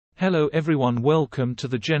Hello everyone, welcome to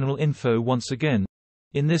the general info once again.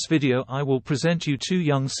 In this video I will present you two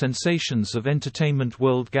young sensations of entertainment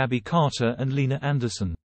world, Gabbie Carter and Lena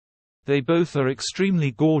Anderson. They both are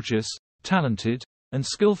extremely gorgeous, talented, and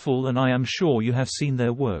skillful, and I am sure you have seen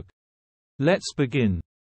their work. Let's begin.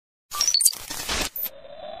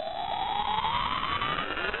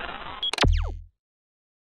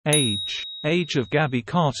 Age of Gabbie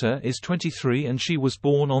Carter is 23 and she was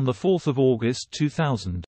born on the 4th of August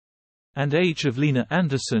 2000. And age of Lena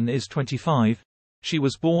Anderson is 25. She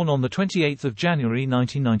was born on the 28th of January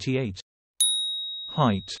 1998.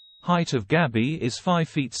 Height of Gabbie is 5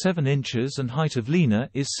 feet 7 inches and height of Lena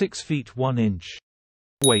is 6 feet 1 inch.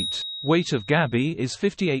 Weight of Gabbie is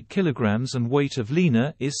 58 kilograms and weight of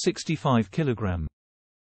Lena is 65 kilogram.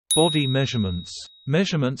 Body measurements.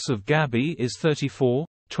 Measurements of Gabbie is 34,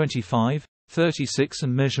 25, 36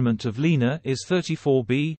 and measurement of Lena is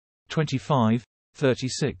 34B, 25,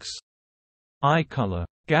 36. Eye color.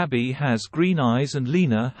 Gabbie has green eyes and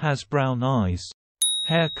Lena has brown eyes.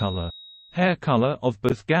 Hair color. Hair color of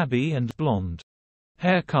both Gabbie and blonde.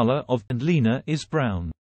 Hair color of and Lena is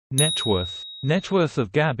brown. Net worth. Net worth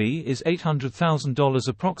of Gabbie is $800,000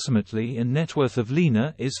 approximately and net worth of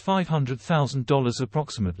Lena is $500,000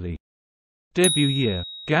 approximately. Debut year.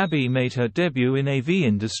 Gabbie made her debut in AV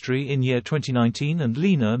industry in year 2019 and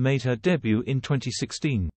Lena made her debut in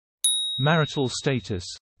 2016. Marital status.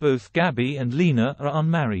 Both Gabbie and Lena are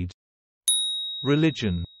unmarried.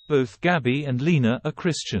 Religion. Both Gabbie and Lena are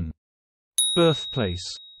Christian. Birthplace.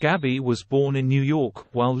 Gabbie was born in New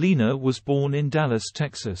York, while Lena was born in Dallas,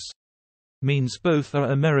 Texas. Means both are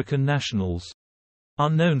American nationals.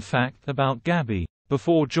 Unknown fact about Gabbie.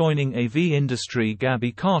 Before joining AV industry,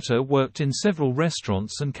 Gabbie Carter worked in several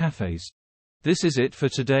restaurants and cafes. This is it for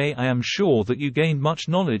today. I am sure that you gained much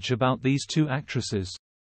knowledge about these two actresses.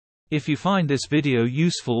 If you find this video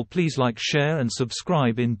useful, please like, share and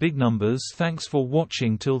subscribe in big numbers. Thanks for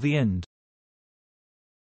watching till the end.